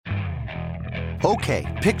Okay,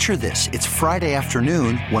 picture this. It's Friday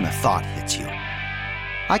afternoon when a thought hits you.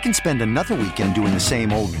 I can spend another weekend doing the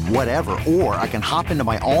same old whatever, or I can hop into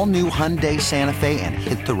my all-new Hyundai Santa Fe and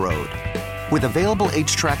hit the road. With available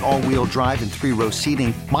H-Track all-wheel drive and 3-row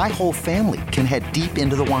seating, my whole family can head deep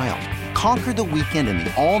into the wild. Conquer the weekend in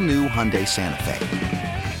the all-new Hyundai Santa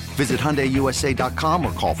Fe. Visit HyundaiUSA.com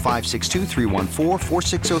or call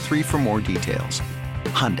 562-314-4603 for more details.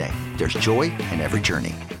 Hyundai, there's joy in every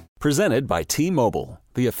journey. Presented by T-Mobile,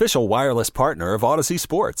 the official wireless partner of Odyssey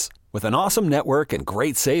Sports. With an awesome network and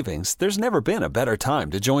great savings, there's never been a better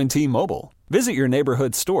time to join T-Mobile. Visit your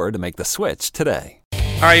neighborhood store to make the switch today.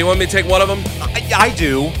 All right, you want me to take one of them? I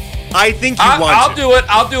do. I think you want I'll do it.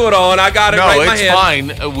 I'll do it, Owen. I got it right in my hand.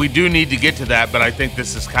 No, it's fine. We do need to get to that, but I think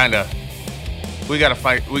this is kind of... We got to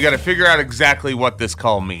fight. We got to figure out exactly what this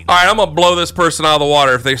call means. All right, I'm going to blow this person out of the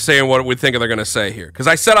water if they're saying what we think they're going to say here. Because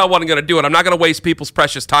I said I wasn't going to do it. I'm not going to waste people's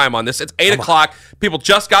precious time on this. It's 8 o'clock. People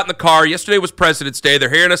just got in the car. Yesterday was President's Day. They're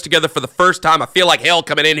hearing us together for the first time. I feel like hell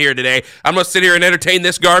coming in here today. I'm going to sit here and entertain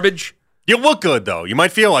this garbage. You look good, though. You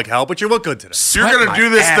might feel like hell, but you look good today. You're going to do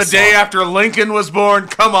this the day after Lincoln was born?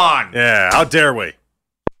 Come on. Yeah, how dare we?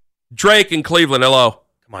 Drake in Cleveland, hello.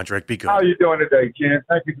 Come on, Drake, be good. How are you doing today, Ken?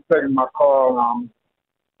 Thank you for taking my call. I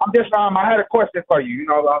had a question for you.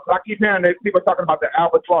 I keep hearing that people talking about the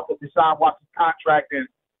albatross of Deshaun Watson's contract and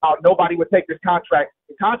how nobody would take this contract.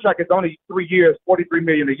 The contract is only 3 years, $43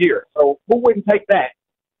 million a year. So who wouldn't take that?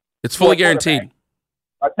 It's fully guaranteed.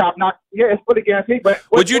 A top notch. Yeah, it's fully guaranteed. But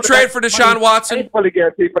would you trade for Deshaun Watson? It's fully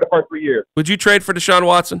guaranteed for the first 3 years. Would you trade for Deshaun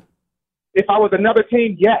Watson? If I was another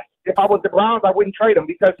team, yes. If I was the Browns, I wouldn't trade him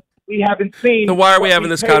because we haven't seen. Then why are we having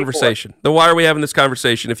this conversation?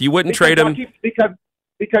 If you wouldn't trade him,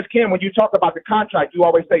 Because, Ken, when you talk about the contract, you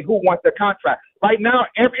always say, who wants the contract? Right now,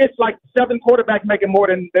 it's like 7 quarterbacks making more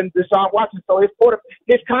than Deshaun Watson. So his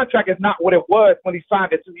contract is not what it was when he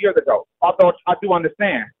signed it 2 years ago, although I do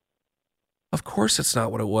understand. Of course it's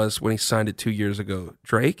not what it was when he signed it 2 years ago,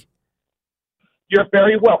 Drake. You're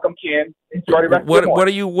very welcome, Ken. Enjoy the rest of the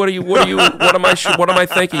morning. What am I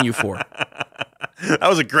thanking you for? That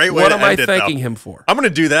was a great way to end it. What am I thanking him for? I'm going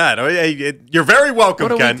to do that. You're very welcome,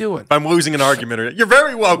 Ken. What are we doing? If I'm losing an argument, you're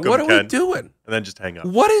very welcome, Ken. What are we doing? And then just hang up.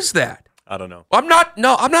 What is that? I don't know. I'm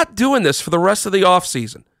not doing this for the rest of the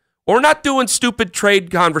offseason. We're not doing stupid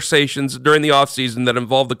trade conversations during the offseason that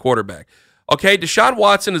involve the quarterback. Okay, Deshaun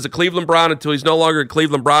Watson is a Cleveland Brown until he's no longer a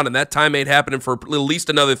Cleveland Brown, and that time ain't happening for at least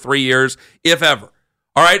another 3 years, if ever.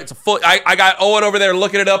 All right, it's a full. I got Owen over there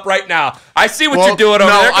looking it up right now. I see what you're doing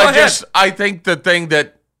over there. Go ahead. I think the thing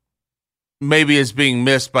that maybe is being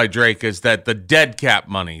missed by Drake is that the dead cap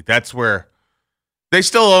money. That's where they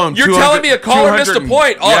still owe him. You're telling me a caller missed a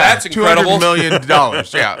point. Oh, that's incredible. $200 million.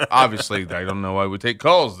 Yeah, obviously, I don't know why we take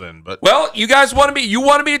calls then. But you guys wanted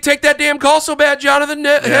me to take that damn call so bad, Jonathan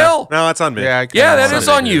Hill. No, that's on me. Yeah, that is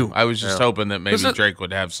on you. I was just hoping that maybe Drake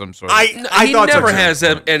would have some sort of. He never has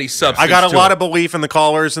any substance. I got a lot of belief in the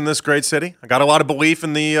callers in this great city. I got a lot of belief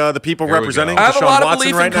in the people representing I have Deshaun a lot of Watson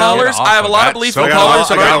belief right in callers. now. I have a lot of belief in callers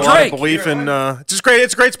I got a lot Drake. of belief in. It's great.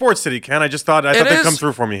 It's a great sports city, Ken. I thought they'd come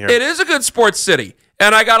through for me here. It is a good sports city.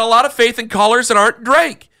 And I got a lot of faith in callers that aren't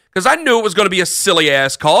Drake. Because I knew it was going to be a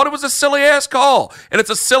silly-ass call, and it was a silly-ass call. And it's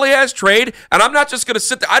a silly-ass trade, and I'm not just going to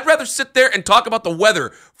sit there. I'd rather sit there and talk about the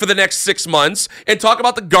weather for the next 6 months and talk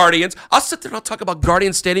about the Guardians. I'll sit there and I'll talk about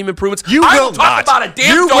Guardian Stadium improvements. You I will talk not. about a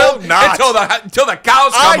damn You dome will not. until the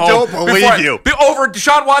cows come home. I don't believe you. Over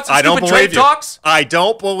Deshaun Watson's stupid trade talks? I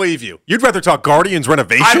don't believe you. You'd rather talk Guardians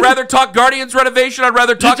renovation? I'd rather talk Guardians renovation. I'd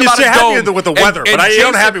rather talk about a dome. You're happy with the weather, but I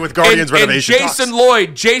am happy with Guardians renovation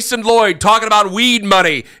and Jason Lloyd talking about weed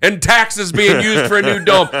money and taxes being used for a new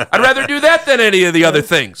dome. I'd rather do that than any of the other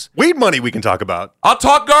things. Weed money we can talk about. I'll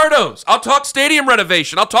talk Gardos. I'll talk stadium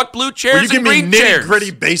renovation. I'll talk blue chairs and green chairs. You give me nitty-gritty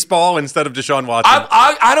baseball instead of Deshaun Watson.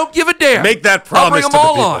 I don't give a damn. Make that promise I'll bring to them the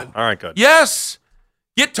all people. on. All right, good. Yes.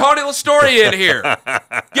 Get Tony Lastoria in here.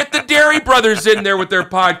 Get the Dairy Brothers in there with their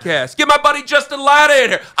podcast. Get my buddy Justin Latta in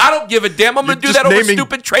here. I don't give a damn. I'm going to do that over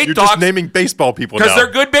stupid trade talks. You're just naming baseball people now. Because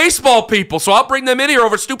they're good baseball people. So I'll bring them in here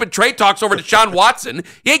over stupid trade talks over Deshaun Watson.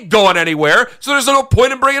 He ain't going anywhere, so there's no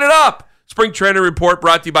point in bringing it up. Spring Training Report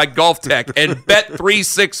brought to you by Golf Tech and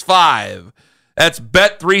Bet365. That's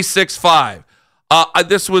Bet365.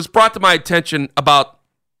 This was brought to my attention about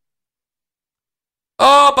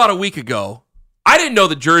a week ago. I didn't know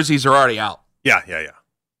the jerseys are already out. Yeah.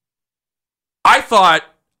 I thought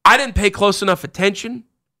I didn't pay close enough attention.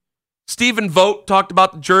 Stephen Vogt talked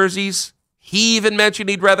about the jerseys. He even mentioned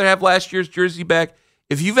he'd rather have last year's jersey back.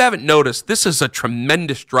 If you haven't noticed, this is a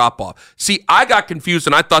tremendous drop-off. See, I got confused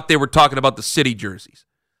and I thought they were talking about the city jerseys.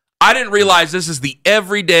 I didn't realize this is the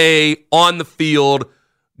everyday on the field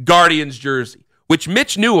Guardians jersey, which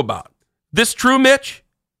Mitch knew about. This true, Mitch?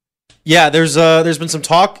 Yeah, there's been some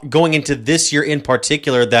talk going into this year in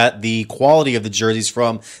particular that the quality of the jerseys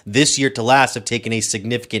from this year to last have taken a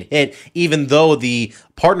significant hit, even though the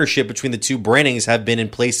partnership between the two brandings have been in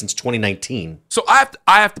place since 2019. So I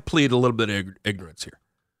have to plead a little bit of ignorance here.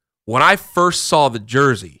 When I first saw the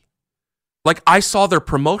jersey, like I saw their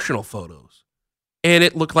promotional photos, and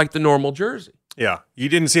it looked like the normal jersey. Yeah, you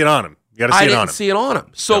didn't see it on him. You got to see it on him. I didn't see it on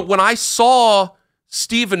him. So when I saw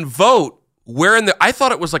Stephen Vogt wearing I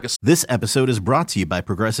thought it was like a... This episode is brought to you by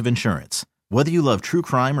Progressive Insurance. Whether you love true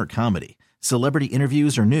crime or comedy, celebrity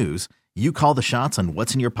interviews or news, you call the shots on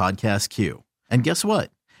what's in your podcast queue. And guess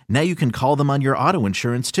what? Now you can call them on your auto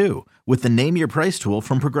insurance too with the Name Your Price tool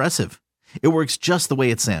from Progressive. It works just the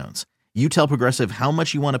way it sounds. You tell Progressive how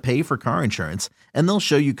much you want to pay for car insurance, and they'll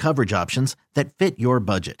show you coverage options that fit your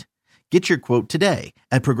budget. Get your quote today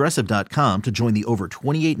at Progressive.com to join the over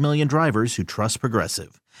 28 million drivers who trust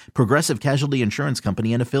Progressive. Progressive Casualty Insurance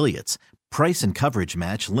Company and Affiliates. Price and coverage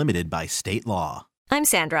match limited by state law. I'm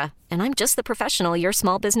Sandra, and I'm just the professional your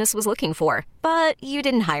small business was looking for. But you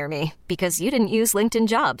didn't hire me because you didn't use LinkedIn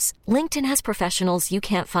Jobs. LinkedIn has professionals you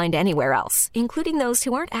can't find anywhere else, including those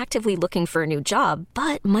who aren't actively looking for a new job,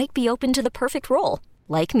 but might be open to the perfect role,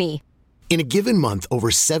 like me. In a given month, over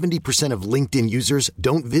 70% of LinkedIn users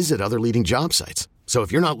don't visit other leading job sites. So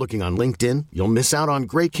if you're not looking on LinkedIn, you'll miss out on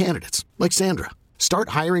great candidates like Sandra. Start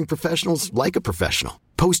hiring professionals like a professional.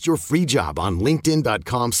 Post your free job on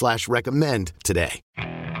linkedin.com/recommend today.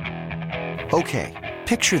 Okay,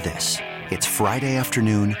 picture this. It's Friday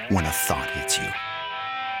afternoon when a thought hits you.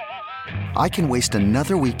 I can waste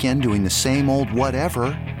another weekend doing the same old whatever,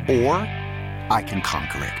 or I can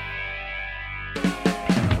conquer it.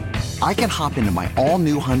 I can hop into my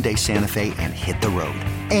all-new Hyundai Santa Fe and hit the road.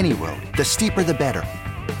 Any road. The steeper, the better.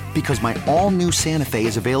 Because my all-new Santa Fe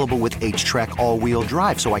is available with H-Track all-wheel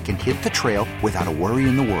drive, so I can hit the trail without a worry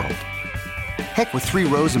in the world. Heck, with 3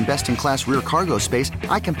 rows and best-in-class rear cargo space,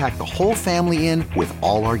 I can pack the whole family in with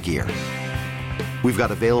all our gear. We've got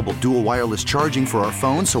available dual wireless charging for our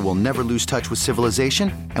phones, so we'll never lose touch with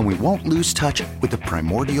civilization, and we won't lose touch with the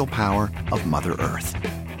primordial power of Mother Earth.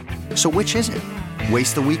 So which is it?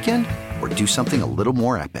 Waste the weekend or do something a little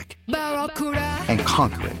more epic? And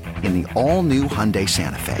conquer it in the all-new Hyundai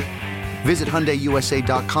Santa Fe. Visit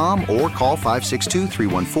HyundaiUSA.com or call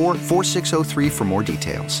 562-314-4603 for more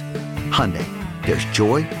details. Hyundai, there's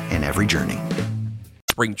joy in every journey.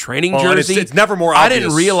 Spring training jersey. It's never more obvious. I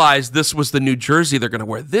didn't realize this was the new jersey they're going to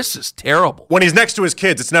wear. This is terrible. When he's next to his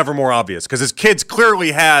kids, it's never more obvious because his kids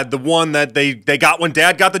clearly had the one that they got when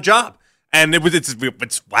Dad got the job. And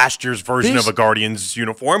it's last year's version of a Guardians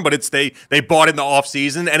uniform, but they bought it in the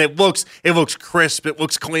offseason, and it looks crisp, it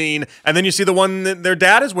looks clean. And then you see the one that their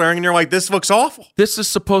dad is wearing, and you're like, this looks awful. This is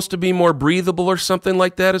supposed to be more breathable or something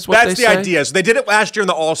like that, is what they say? That's the idea. So they did it last year in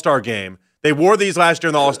the All-Star game. They wore these last year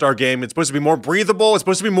in the All-Star game. It's supposed to be more breathable. It's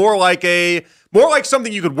supposed to be more like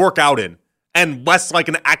something you could work out in, and less like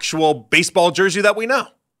an actual baseball jersey that we know.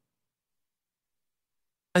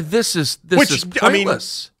 This is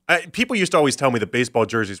pointless. People used to always tell me that baseball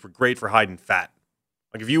jerseys were great for hiding fat.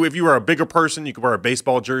 Like if you were a bigger person, you could wear a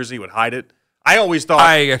baseball jersey, it would hide it. I always thought.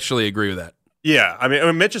 I actually agree with that. Yeah, I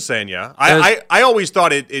mean Mitch is saying yeah. I always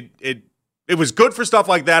thought it was good for stuff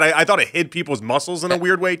like that. I thought it hid people's muscles in a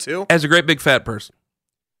weird way too. As a great big fat person,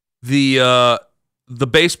 the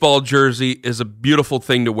baseball jersey is a beautiful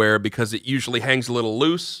thing to wear because it usually hangs a little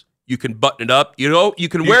loose. You can button it up. You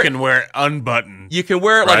can wear it unbuttoned. You can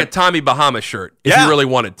wear it like a Tommy Bahama shirt if you really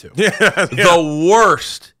wanted to. Yeah. The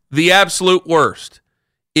worst, the absolute worst,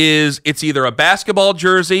 is it's either a basketball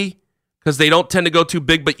jersey because they don't tend to go too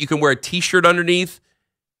big, but you can wear a T-shirt underneath.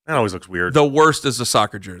 That always looks weird. The worst is the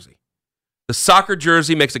soccer jersey. The soccer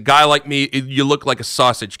jersey makes a guy like me, you look like a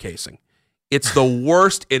sausage casing. It's the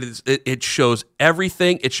worst. It shows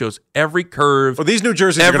everything. It shows every curve. Well, these new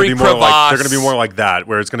jerseys are going to be more like that,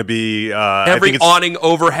 where it's going to be every awning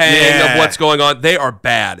overhang of what's going on. They are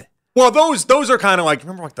bad. Well, those are kind of like,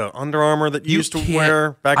 remember like the Under Armour that you used to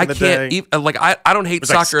wear back in the day. I don't hate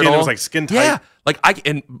soccer at all. It was like skin tight. Yeah,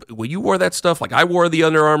 when you wore that stuff, like I wore the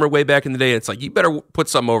Under Armour way back in the day. It's like you better put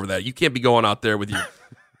something over that. You can't be going out there with you.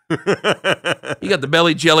 You got the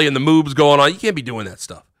belly jelly and the moobs going on. You can't be doing that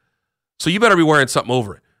stuff. So you better be wearing something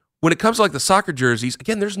over it. When it comes to like the soccer jerseys,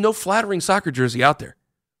 again, there's no flattering soccer jersey out there.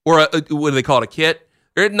 Or what do they call it, a kit?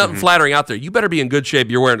 There ain't nothing flattering out there. You better be in good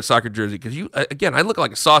shape. You're wearing a soccer jersey because I look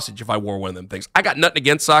like a sausage if I wore one of them things. I got nothing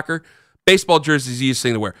against soccer. Baseball jerseys, the easiest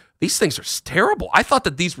thing to wear. These things are terrible. I thought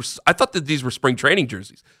that these were spring training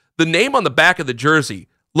jerseys. The name on the back of the jersey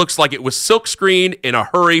looks like it was silkscreen in a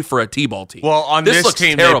hurry for a T-ball team. Well, on this looks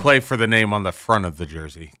team, terrible. they play for the name on the front of the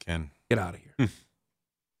jersey, Ken. Get out of here.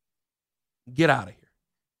 Get out of here.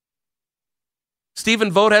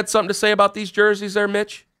 Stephen Vogt had something to say about these jerseys there,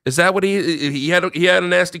 Mitch? Is that what he had a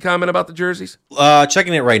nasty comment about the jerseys?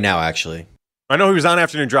 Checking it right now, actually. I know he was on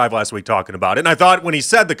Afternoon Drive last week talking about it, and I thought when he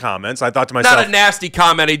said the comments, I thought to myself, not a nasty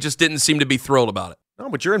comment. He just didn't seem to be thrilled about it. No,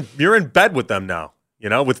 but you're in bed with them now.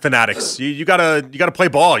 With Fanatics, you gotta play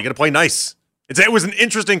ball. You gotta play nice. It was an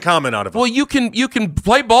interesting comment out of it. Well, you can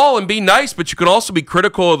play ball and be nice, but you can also be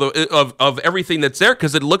critical of everything that's there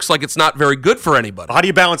because it looks like it's not very good for anybody. How do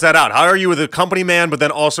you balance that out? How are you with a company man, but then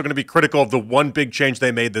also going to be critical of the one big change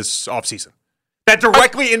they made this offseason? That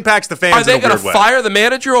directly impacts the fans. Are they going to fire the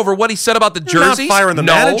manager over what he said about the jerseys? Not firing the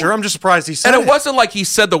manager. I'm just surprised he said it. And it wasn't like he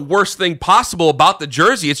said the worst thing possible about the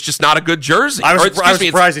jersey. It's just not a good jersey. I was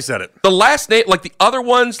surprised he said it. The last name, like the other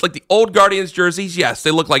ones, like the old Guardians jerseys, yes, they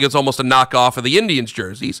look like it's almost a knockoff of the Indians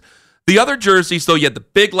jerseys. The other jerseys, though, you had the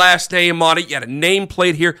big last name on it. You had a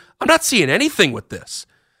nameplate here. I'm not seeing anything with this.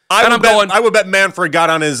 I would bet Manfred got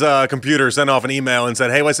on his computer, sent off an email, and said,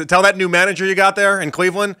 "Hey, listen, tell that new manager you got there in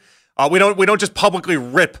Cleveland, we don't just publicly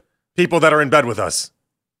rip people that are in bed with us."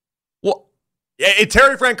 Well, if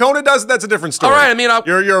Terry Francona does it, that's a different story. All right, I mean,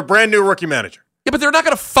 you're a brand new rookie manager. Yeah, but they're not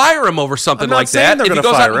going to fire him over something like that. If he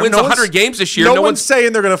goes out and wins 100 games this year, no one's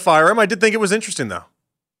saying they're going to fire him. I did think it was interesting, though.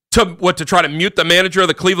 To try to mute the manager of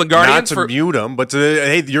the Cleveland Guardians? Not to mute him, but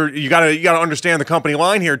you gotta understand the company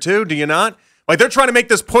line here too. Do you not? Like they're trying to make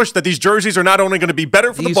this push that these jerseys are not only going to be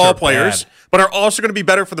better for the ball players, but are also going to be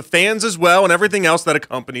better for the fans as well, and everything else that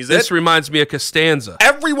accompanies it. This reminds me of Costanza.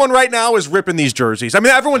 Everyone right now is ripping these jerseys. I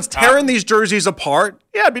mean, everyone's tearing these jerseys apart.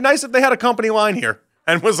 Yeah, it'd be nice if they had a company line here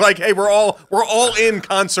and was like, "Hey, we're all in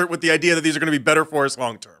concert with the idea that these are going to be better for us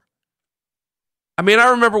long term." I mean, I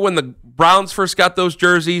remember when the Browns first got those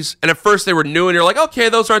jerseys, and at first they were new, and you're like, okay,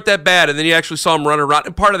 those aren't that bad. And then you actually saw them run around.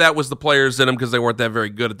 And part of that was the players in them because they weren't that very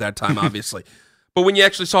good at that time, obviously. But when you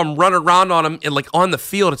actually saw them run around on them and like on the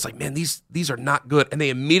field, it's like, man, these are not good. And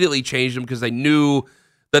they immediately changed them because they knew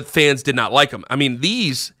that fans did not like them. I mean,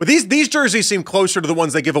 these jerseys seem closer to the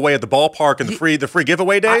ones they give away at the ballpark and the free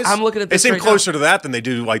giveaway days. I'm looking at this. They seem closer to that than they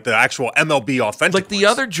do like the actual MLB authentic. Like the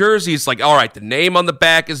other jerseys, like, all right, the name on the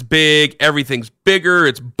back is big, everything's bigger,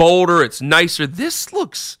 it's bolder, it's nicer. This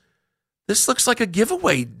looks like a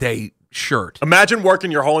giveaway day shirt. Imagine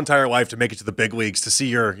working your whole entire life to make it to the big leagues, to see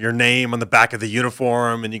your name on the back of the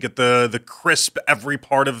uniform, and you get the crisp every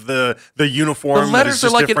part of the uniform. The letters are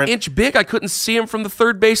like an inch big. I couldn't see them from the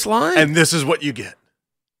third base line. And this is what you get.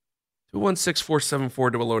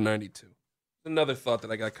 216-474-0092. Another thought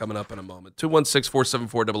that I got coming up in a moment.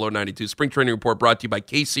 216-474-0092. Spring Training Report brought to you by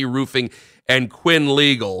KC Roofing and Quinn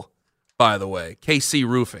Legal, by the way. KC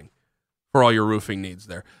Roofing for all your roofing needs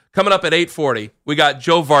there. Coming up at 8:40, we got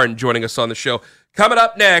Joe Varden joining us on the show. Coming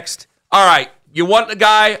up next, all right, you want a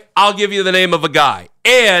guy? I'll give you the name of a guy.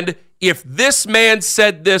 And if this man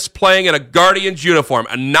said this playing in a Guardians uniform,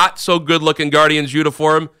 a not-so-good-looking Guardians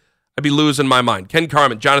uniform, I'd be losing my mind. Ken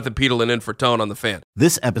Carman, Jonathan Peterlin in for Tone on the Fan.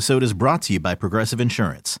 This episode is brought to you by Progressive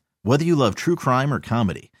Insurance. Whether you love true crime or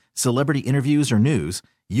comedy, celebrity interviews or news,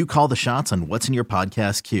 you call the shots on what's in your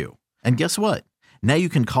podcast queue. And guess what? Now you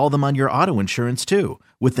can call them on your auto insurance too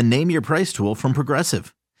with the Name Your Price tool from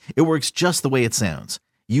Progressive. It works just the way it sounds.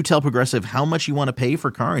 You tell Progressive how much you want to pay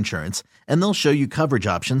for car insurance, and they'll show you coverage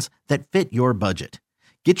options that fit your budget.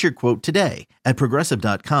 Get your quote today at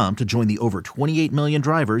Progressive.com to join the over 28 million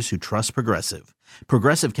drivers who trust Progressive.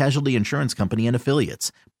 Progressive Casualty Insurance Company and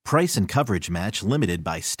Affiliates. Price and coverage match limited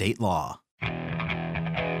by state law.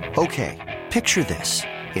 Okay, picture this.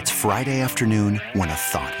 It's Friday afternoon when a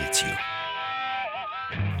thought hits you.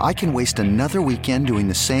 I can waste another weekend doing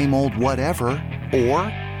the same old whatever, or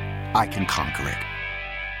I can conquer it.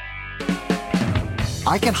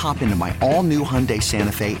 I can hop into my all-new Hyundai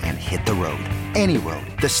Santa Fe and hit the road. Any road.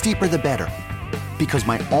 The steeper, the better. Because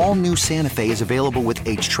my all-new Santa Fe is available with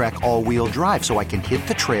H-Track all-wheel drive, so I can hit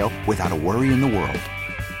the trail without a worry in the world.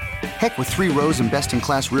 Heck, with 3 rows and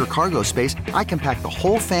best-in-class rear cargo space, I can pack the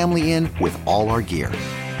whole family in with all our gear.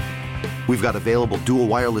 We've got available dual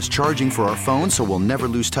wireless charging for our phones, so we'll never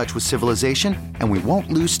lose touch with civilization, and we won't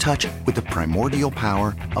lose touch with the primordial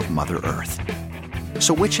power of Mother Earth.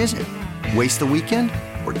 So which is it? Waste the weekend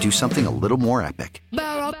or do something a little more epic?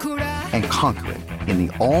 And conquer it in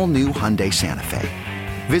the all-new Hyundai Santa Fe.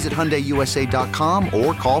 Visit HyundaiUSA.com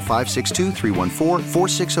or call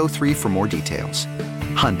 562-314-4603 for more details.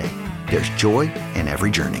 Hyundai, there's joy in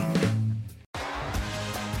every journey.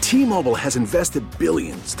 T-Mobile has invested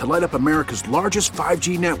billions to light up America's largest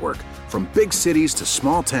 5G network, from big cities to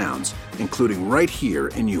small towns, including right here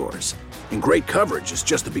in yours. And great coverage is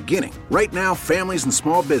just the beginning. Right now, families and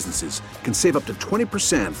small businesses can save up to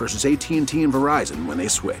 20% versus AT&T and Verizon when they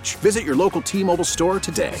switch. Visit your local T-Mobile store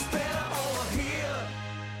today.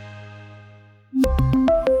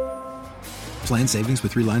 Plan savings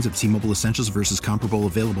with 3 lines of T-Mobile Essentials versus comparable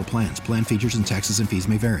available plans. Plan features and taxes and fees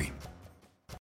may vary.